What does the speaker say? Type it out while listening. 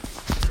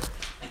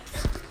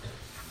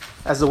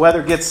As the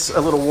weather gets a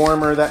little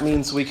warmer, that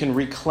means we can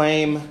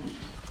reclaim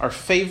our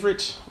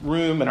favorite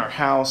room in our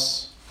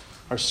house,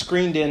 our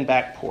screened-in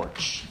back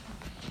porch.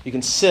 You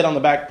can sit on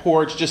the back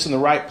porch just in the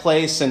right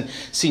place and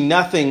see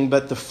nothing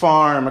but the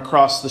farm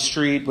across the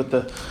street with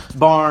the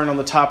barn on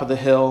the top of the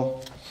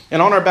hill. And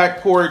on our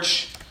back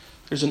porch,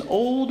 there's an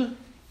old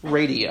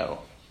radio.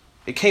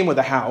 It came with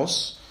a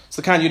house. It's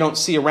the kind you don't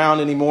see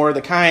around anymore,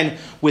 the kind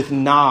with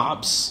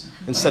knobs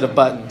instead of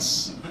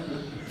buttons.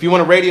 If you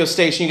want a radio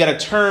station, you got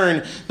to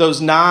turn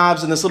those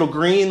knobs, and this little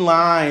green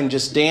line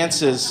just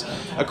dances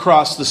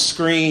across the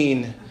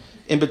screen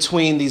in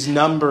between these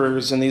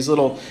numbers and these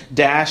little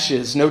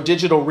dashes. No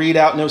digital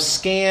readout, no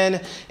scan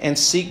and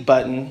seek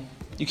button.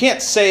 You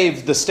can't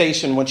save the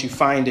station once you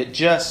find it,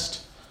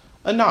 just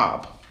a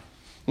knob.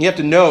 You have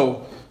to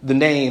know the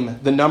name,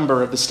 the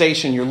number of the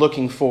station you're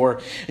looking for,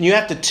 and you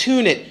have to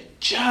tune it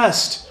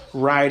just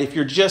right. If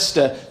you're just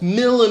a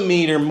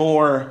millimeter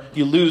more,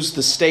 you lose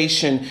the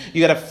station.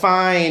 You got to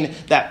find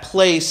that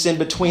place in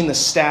between the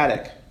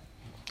static.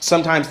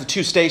 Sometimes the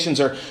two stations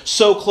are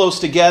so close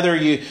together,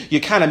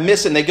 you kind of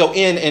miss it, and they go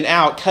in and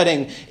out,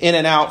 cutting in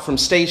and out from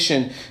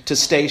station to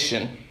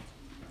station.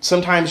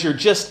 Sometimes you're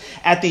just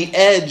at the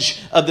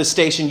edge of the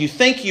station. You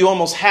think you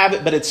almost have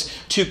it, but it's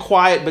too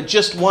quiet, but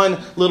just one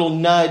little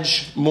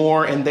nudge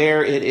more, and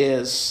there it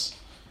is.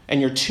 And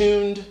you're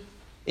tuned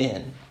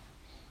in.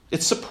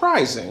 It's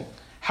surprising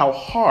how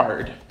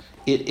hard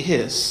it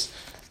is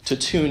to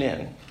tune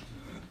in.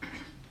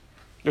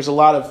 There's a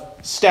lot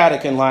of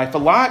static in life, a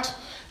lot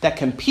that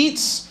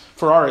competes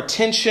for our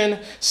attention.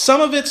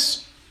 Some of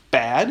it's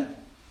bad.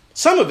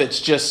 Some of it's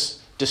just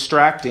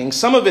distracting.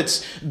 Some of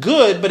it's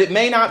good, but it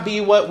may not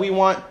be what we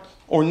want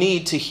or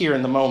need to hear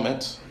in the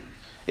moment.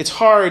 It's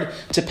hard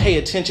to pay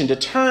attention, to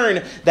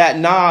turn that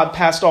knob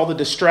past all the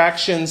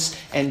distractions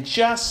and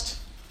just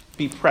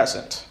be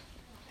present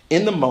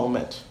in the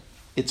moment.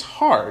 It's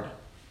hard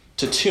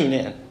to tune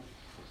in.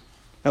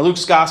 Now,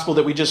 Luke's gospel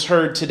that we just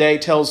heard today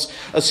tells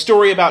a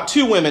story about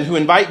two women who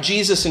invite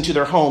Jesus into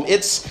their home.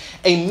 It's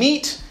a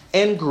meet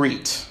and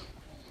greet.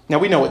 Now,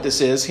 we know what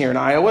this is here in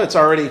Iowa. It's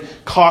already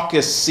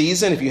caucus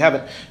season. If you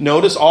haven't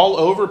noticed, all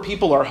over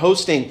people are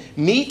hosting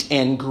meet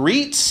and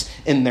greets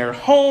in their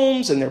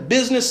homes and their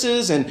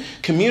businesses and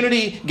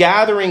community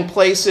gathering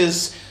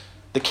places.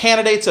 The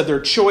candidates of their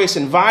choice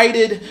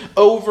invited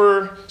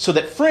over so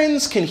that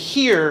friends can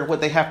hear what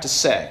they have to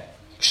say.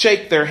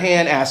 Shake their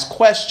hand, ask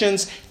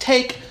questions,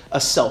 take a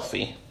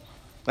selfie.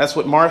 That's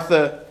what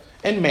Martha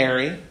and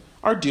Mary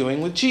are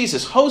doing with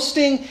Jesus,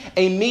 hosting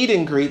a meet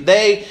and greet.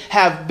 They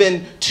have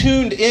been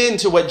tuned in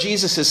to what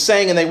Jesus is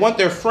saying, and they want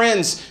their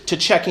friends to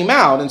check him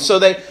out. And so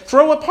they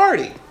throw a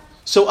party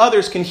so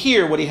others can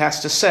hear what he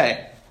has to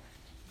say.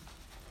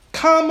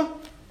 Come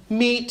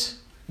meet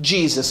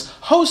Jesus,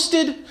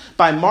 hosted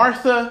by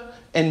Martha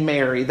and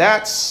Mary.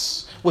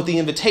 That's what the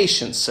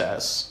invitation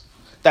says.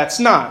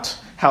 That's not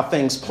how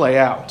things play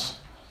out.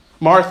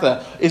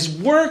 Martha is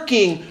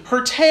working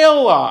her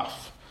tail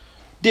off.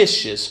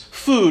 Dishes,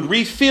 food,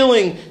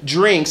 refilling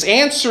drinks,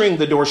 answering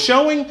the door,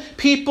 showing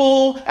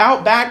people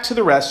out back to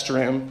the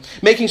restroom,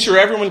 making sure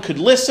everyone could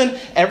listen,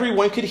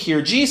 everyone could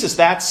hear Jesus.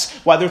 That's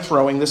why they're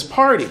throwing this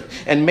party.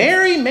 And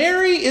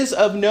Mary is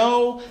of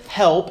no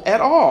help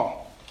at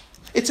all.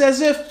 It's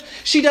as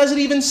if she doesn't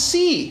even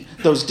see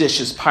those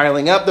dishes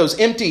piling up, those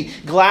empty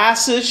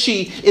glasses.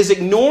 She is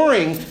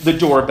ignoring the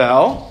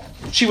doorbell.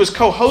 She was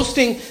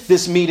co-hosting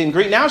this meet and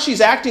greet. Now she's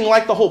acting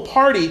like the whole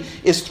party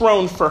is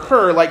thrown for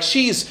her, like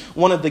she's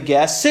one of the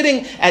guests,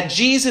 sitting at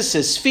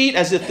Jesus' feet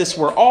as if this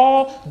were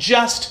all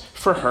just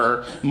for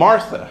her.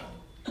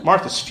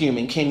 Martha's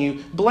fuming. Can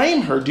you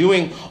blame her?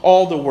 Doing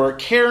all the work,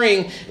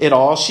 carrying it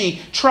all. She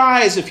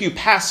tries a few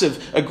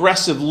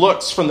passive-aggressive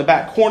looks from the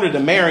back corner to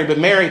Mary, but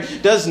Mary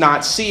does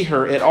not see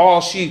her at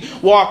all. She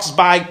walks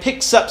by,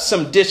 picks up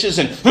some dishes,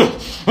 and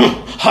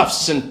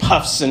huffs and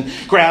puffs and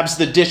grabs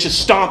the dishes,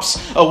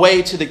 stomps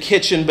away to the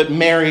kitchen, but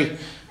Mary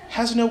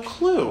has no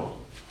clue.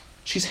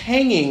 She's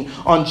hanging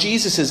on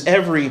Jesus'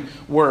 every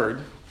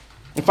word.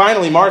 And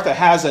finally, Martha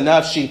has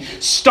enough. She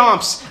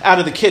stomps out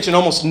of the kitchen,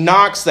 almost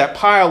knocks that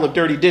pile of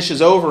dirty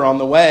dishes over on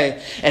the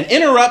way, and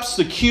interrupts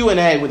the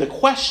Q&A with a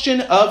question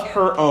of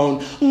her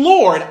own.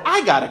 Lord,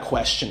 I got a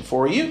question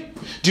for you.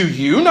 Do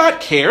you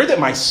not care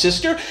that my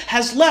sister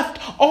has left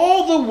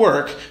all the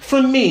work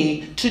for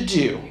me to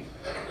do?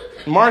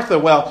 Martha,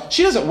 well,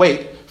 she doesn't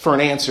wait for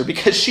an answer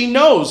because she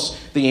knows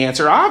the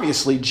answer.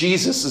 Obviously,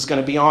 Jesus is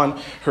going to be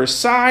on her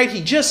side.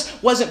 He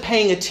just wasn't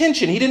paying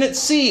attention. He didn't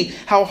see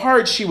how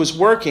hard she was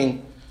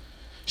working.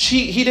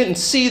 He didn't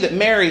see that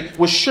Mary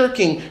was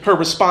shirking her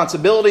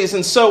responsibilities.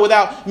 And so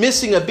without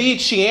missing a beat,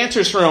 she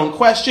answers her own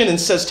question and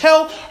says,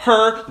 tell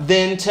her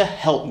then to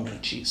help me,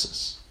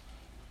 Jesus.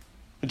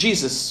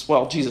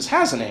 Jesus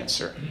has an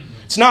answer.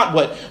 It's not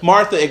what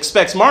Martha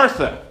expects.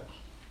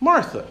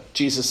 Martha,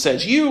 Jesus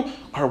says, you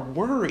are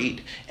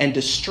worried and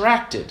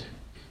distracted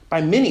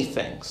by many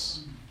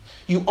things.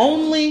 You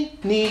only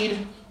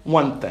need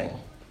one thing.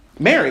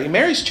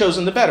 Mary's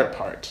chosen the better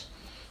part,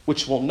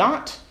 which will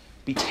not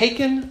be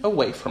taken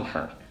away from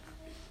her.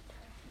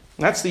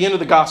 That's the end of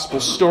the gospel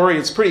story.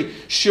 It's pretty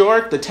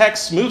short. The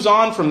text moves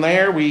on from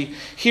there. We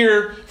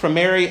hear from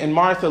Mary and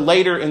Martha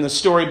later in the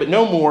story, but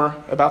no more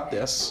about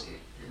this.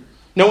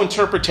 No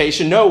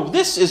interpretation. No,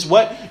 this is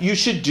what you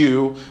should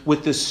do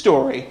with this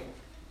story.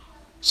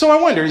 So I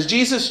wonder, is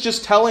Jesus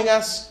just telling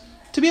us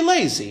to be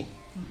lazy?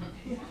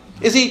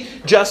 Is he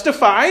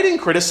justified in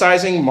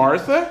criticizing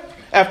Martha?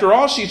 After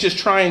all, she's just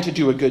trying to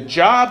do a good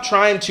job,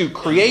 trying to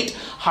create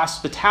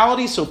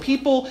hospitality so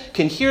people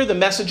can hear the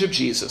message of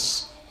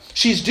Jesus.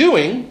 She's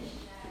doing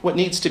what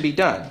needs to be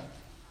done.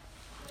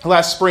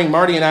 Last spring,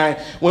 Marty and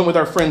I went with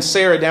our friend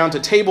Sarah down to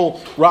Table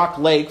Rock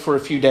Lake for a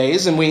few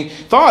days, and we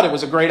thought it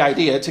was a great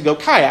idea to go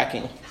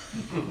kayaking.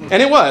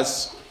 And it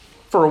was,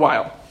 for a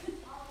while.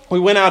 We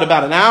went out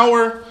about an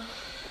hour,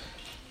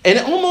 and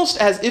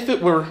almost as if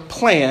it were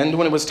planned,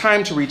 when it was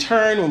time to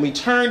return, when we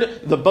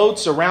turned the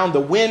boats around, the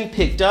wind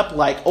picked up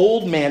like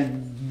old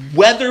man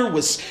weather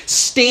was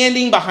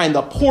standing behind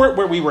the port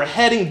where we were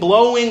heading,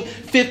 blowing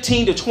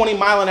 15 to 20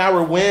 mile an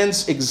hour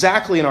winds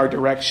exactly in our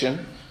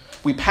direction.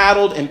 We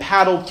paddled and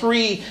paddled.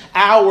 3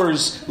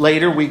 hours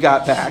later, we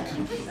got back.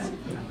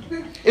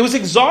 It was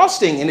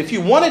exhausting, and if you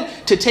wanted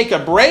to take a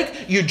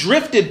break, you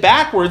drifted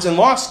backwards and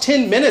lost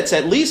 10 minutes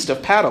at least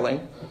of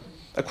paddling.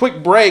 A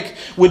quick break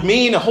would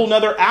mean a whole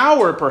nother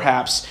hour,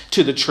 perhaps,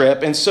 to the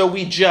trip, and so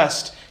we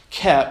just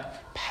kept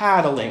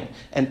paddling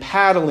and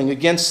paddling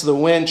against the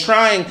wind,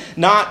 trying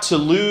not to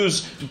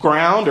lose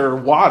ground or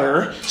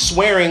water,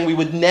 swearing we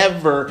would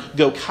never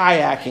go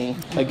kayaking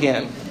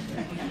again.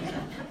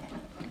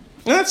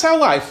 And that's how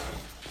life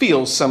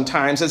feels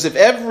sometimes, as if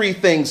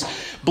everything's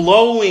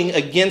blowing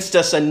against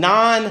us, a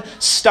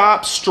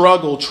non-stop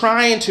struggle,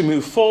 trying to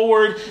move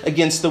forward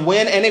against the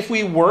wind. And if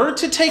we were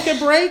to take a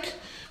break,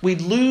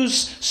 we'd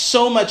lose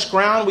so much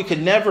ground we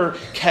could never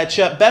catch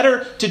up.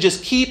 Better to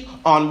just keep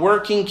on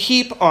working,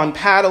 keep on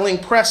paddling,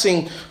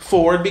 pressing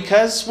forward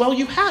because, well,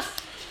 you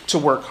have to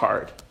work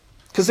hard.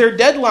 Because there are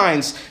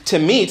deadlines to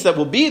meet that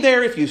will be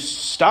there if you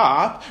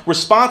stop,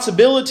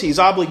 responsibilities,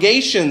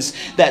 obligations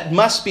that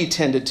must be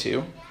tended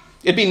to.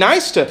 It'd be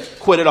nice to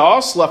quit it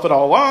all, slough it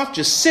all off,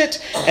 just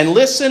sit and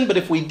listen, but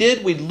if we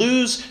did, we'd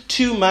lose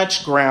too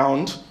much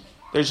ground.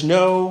 There's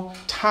no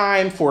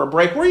time for a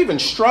break. We're even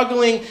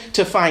struggling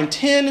to find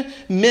 10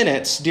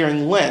 minutes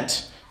during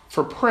Lent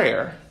for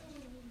prayer.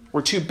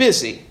 We're too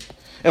busy.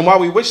 And while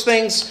we wish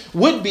things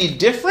would be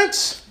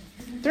different,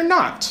 they're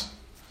not.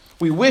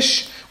 We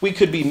wish we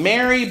could be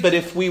Mary, but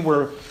if we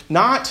were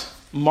not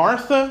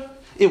Martha,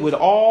 it would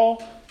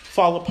all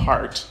fall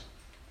apart.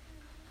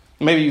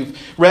 Maybe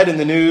you've read in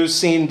the news,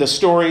 seen the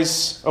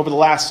stories over the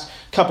last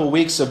couple of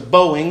weeks of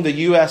Boeing, the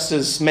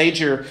U.S.'s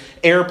major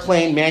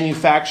airplane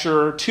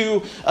manufacturer.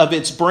 2 of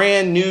its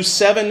brand new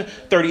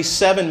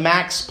 737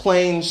 MAX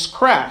planes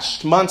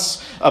crashed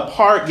months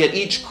apart, yet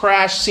each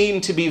crash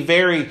seemed to be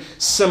very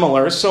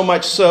similar, so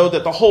much so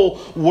that the whole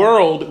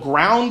world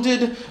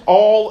grounded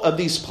all of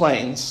these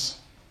planes,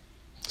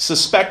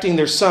 suspecting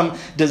there's some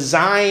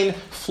design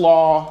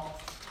flaw.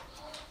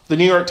 The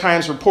New York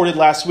Times reported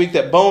last week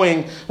that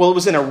Boeing, well, it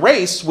was in a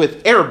race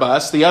with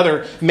Airbus, the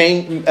other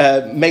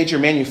major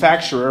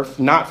manufacturer,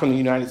 not from the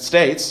United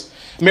States.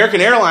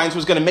 American Airlines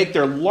was going to make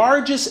their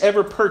largest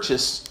ever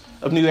purchase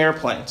of new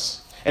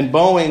airplanes. And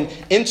Boeing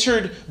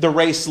entered the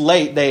race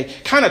late. They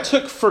kind of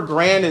took for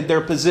granted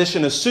their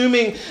position,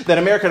 assuming that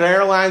American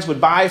Airlines would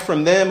buy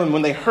from them. And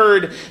when they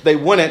heard they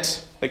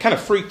wouldn't, they kind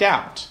of freaked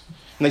out.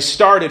 And they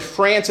started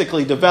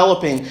frantically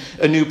developing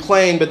a new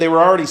plane, but they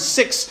were already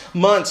 6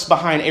 months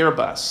behind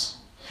Airbus.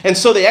 And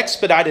so they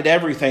expedited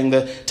everything.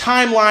 The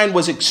timeline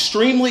was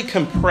extremely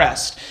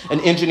compressed, an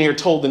engineer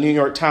told the New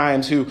York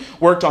Times who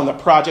worked on the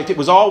project. It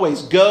was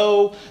always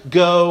go,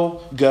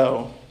 go,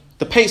 go.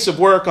 The pace of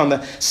work on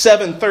the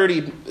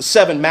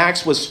 737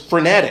 MAX was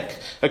frenetic,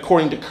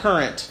 according to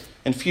current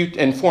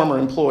and former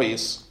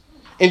employees.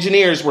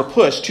 Engineers were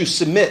pushed to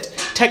submit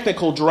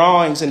technical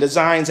drawings and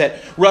designs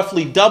at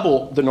roughly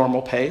double the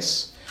normal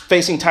pace.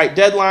 Facing tight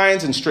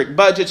deadlines and strict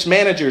budgets,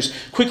 managers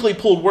quickly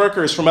pulled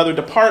workers from other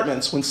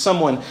departments when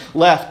someone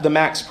left the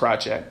MAX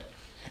project.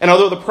 And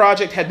although the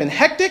project had been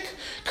hectic,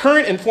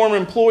 current and former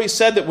employees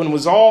said that when it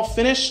was all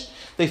finished,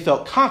 they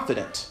felt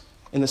confident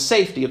in the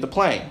safety of the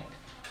plane.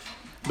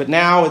 But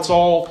now it's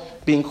all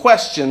being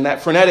questioned.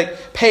 That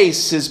frenetic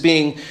pace is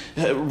being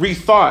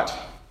rethought.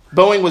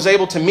 Boeing was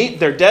able to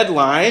meet their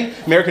deadline.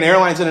 American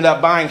Airlines ended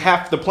up buying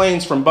half the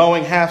planes from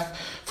Boeing, half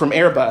from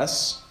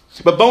Airbus.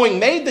 But Boeing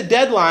made the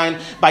deadline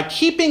by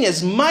keeping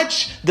as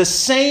much the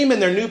same in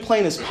their new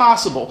plane as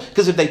possible.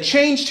 Because if they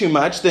changed too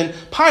much, then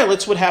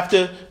pilots would have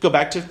to go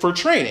back for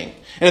training.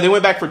 And if they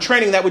went back for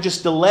training, that would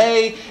just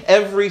delay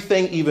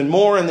everything even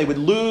more, and they would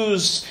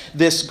lose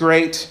this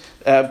great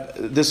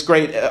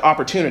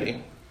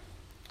opportunity.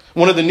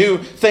 One of the new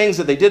things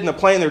that they did in the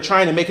plane, they're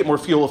trying to make it more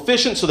fuel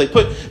efficient, so they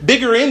put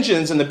bigger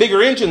engines, and the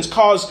bigger engines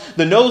cause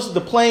the nose of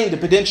the plane to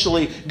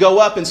potentially go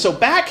up. And so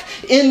back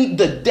in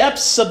the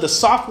depths of the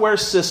software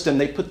system,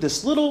 they put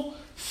this little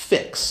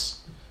fix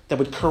that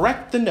would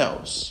correct the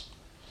nose.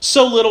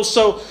 So little,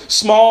 so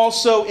small,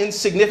 so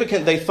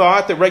insignificant, they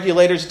thought, that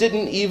regulators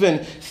didn't even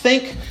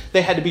think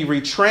they had to be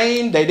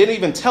retrained. They didn't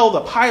even tell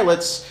the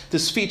pilots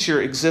this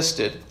feature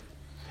existed.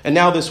 And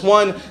now this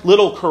one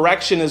little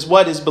correction is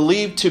what is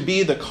believed to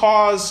be the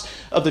cause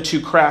of the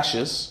two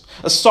crashes.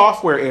 A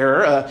software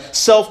error, a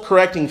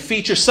self-correcting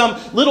feature, some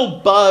little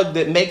bug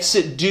that makes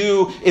it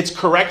do its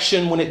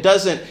correction when it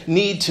doesn't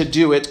need to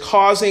do it,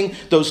 causing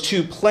those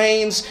two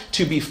planes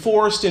to be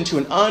forced into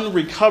an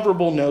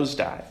unrecoverable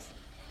nosedive.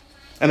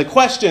 And the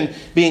question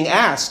being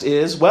asked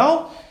is,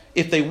 well,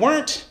 if they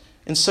weren't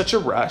in such a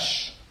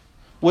rush,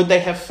 would they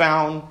have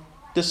found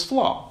this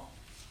flaw?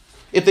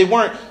 If they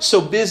weren't so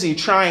busy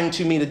trying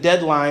to meet a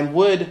deadline,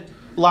 would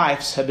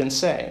lives have been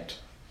saved?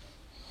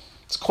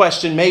 It's a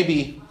question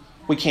maybe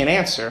we can't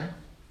answer,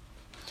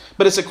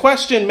 but it's a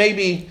question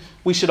maybe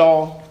we should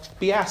all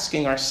be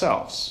asking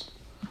ourselves.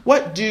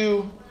 What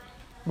do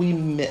we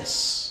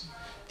miss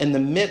in the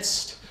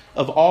midst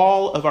of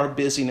all of our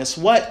busyness?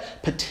 What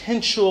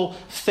potential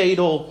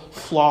fatal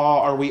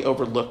flaw are we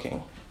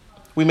overlooking?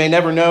 We may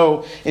never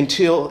know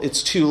until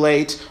it's too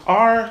late.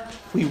 Are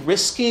we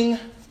risking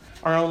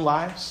our own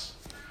lives?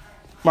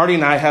 Marty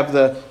and I have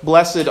the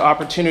blessed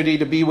opportunity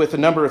to be with a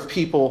number of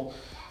people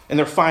in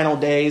their final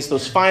days,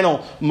 those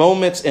final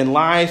moments in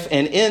life.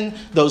 And in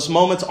those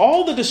moments,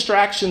 all the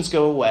distractions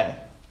go away.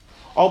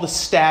 All the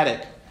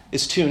static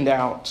is tuned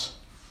out.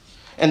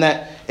 And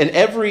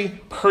every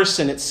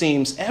person, it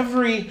seems,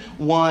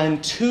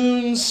 everyone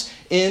tunes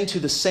into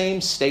the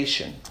same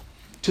station,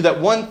 to that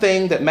one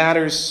thing that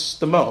matters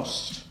the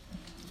most.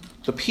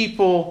 The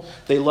people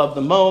they love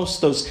the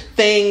most, those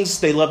things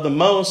they love the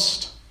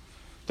most,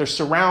 they're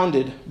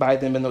surrounded by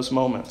them in those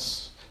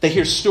moments. They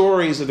hear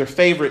stories of their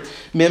favorite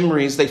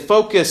memories. They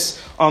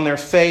focus on their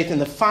faith. In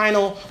the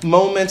final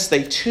moments,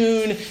 they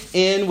tune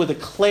in with a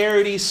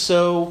clarity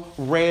so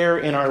rare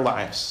in our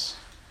lives.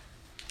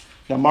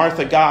 Now,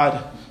 Martha,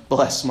 God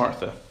bless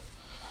Martha.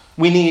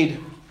 We need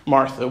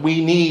Martha.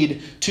 We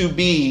need to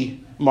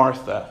be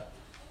Martha.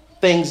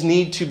 Things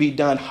need to be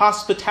done.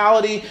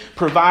 Hospitality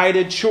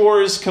provided,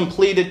 chores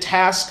completed,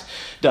 task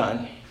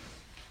done.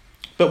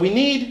 But we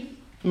need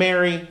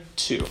Mary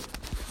too.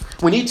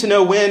 We need to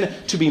know when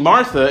to be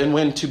Martha and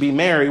when to be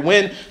Mary,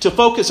 when to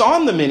focus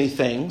on the many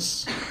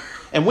things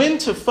and when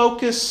to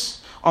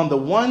focus on the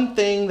one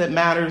thing that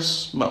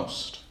matters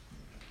most.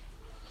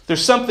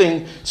 There's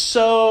something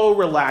so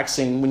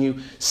relaxing when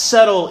you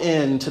settle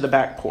into the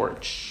back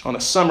porch. On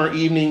a summer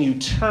evening, you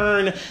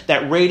turn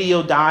that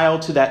radio dial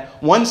to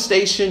that one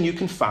station you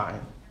can find.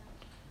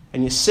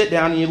 And you sit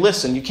down and you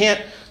listen. You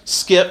can't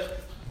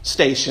skip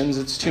stations.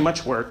 It's too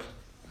much work.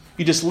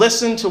 You just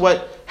listen to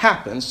what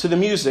happens, to the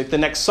music, the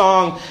next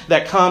song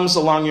that comes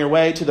along your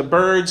way, to the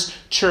birds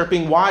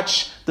chirping.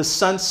 Watch the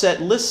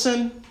sunset.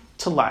 Listen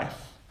to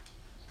life.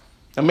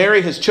 Now,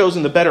 Mary has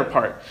chosen the better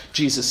part,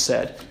 Jesus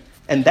said.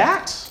 And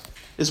that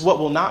is what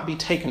will not be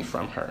taken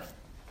from her.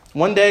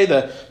 One day,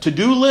 the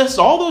to-do list,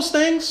 all those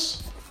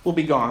things will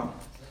be gone.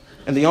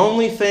 And the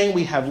only thing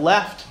we have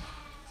left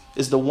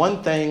is the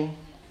one thing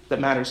that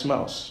matters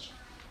most.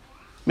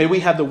 May we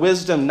have the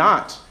wisdom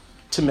not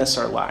to miss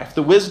our life.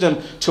 The wisdom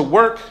to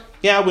work,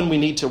 when we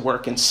need to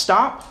work. And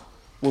stop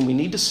when we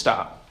need to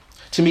stop.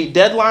 To meet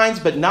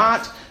deadlines, but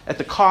not at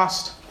the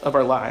cost of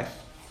our life.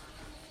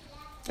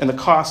 And the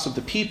cost of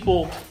the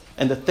people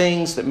and the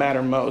things that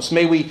matter most.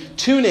 May we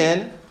tune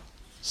in,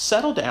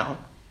 settle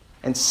down,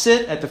 and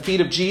sit at the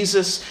feet of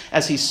Jesus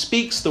as he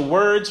speaks the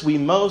words we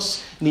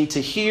most need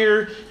to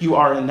hear. You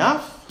are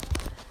enough.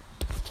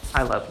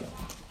 I love you.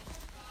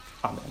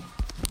 Amen.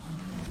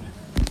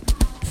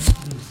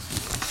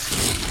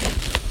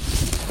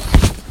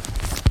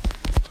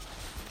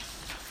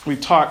 We've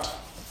talked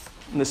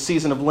in the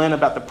season of Lent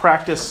about the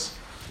practice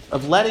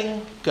of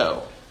letting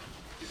go.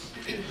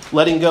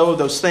 Letting go of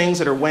those things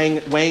that are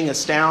weighing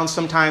us down.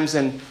 Sometimes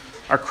in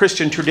our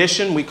Christian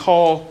tradition, we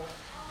call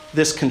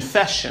this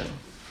confession,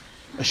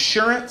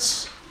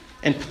 assurance,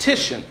 and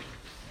petition.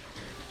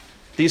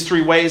 These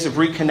three ways of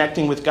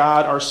reconnecting with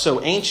God are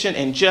so ancient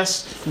and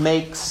just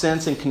make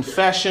sense. In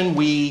confession,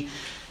 we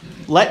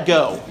let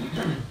go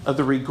of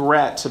the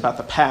regret about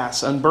the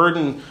past,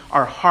 unburden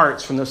our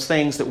hearts from those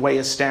things that weigh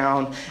us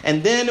down,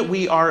 and then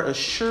we are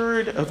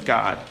assured of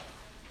God,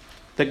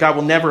 that God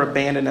will never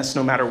abandon us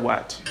no matter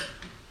what.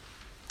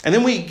 And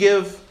then we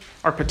give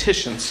our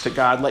petitions to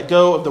God, let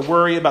go of the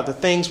worry about the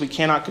things we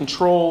cannot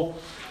control,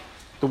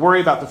 the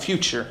worry about the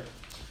future,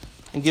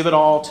 and give it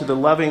all to the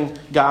loving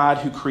God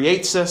who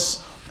creates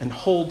us and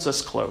holds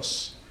us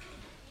close.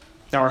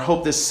 Now, our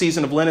hope this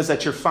season of Lent is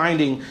that you're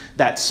finding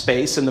that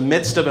space in the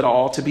midst of it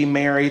all to be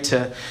Mary,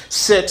 to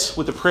sit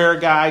with the prayer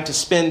guide, to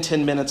spend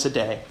 10 minutes a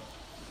day.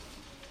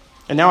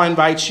 And now I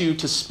invite you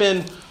to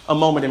spend a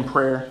moment in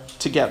prayer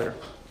together.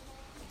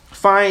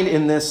 Find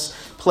in this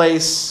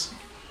place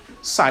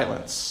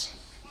silence.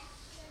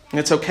 And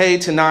it's okay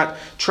to not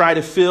try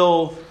to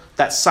fill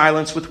that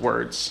silence with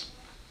words.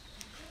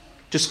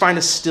 Just find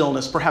a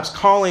stillness, perhaps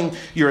calling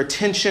your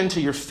attention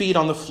to your feet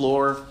on the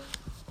floor,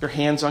 your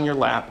hands on your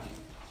lap,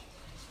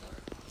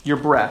 your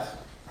breath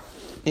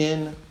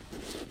in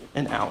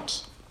and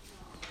out.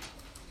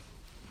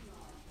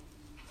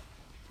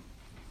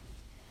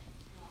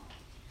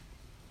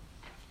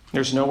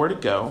 There's nowhere to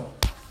go,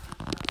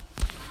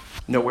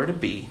 nowhere to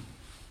be.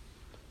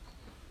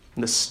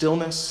 And the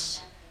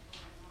stillness,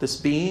 this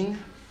being,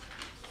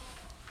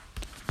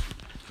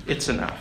 it's enough.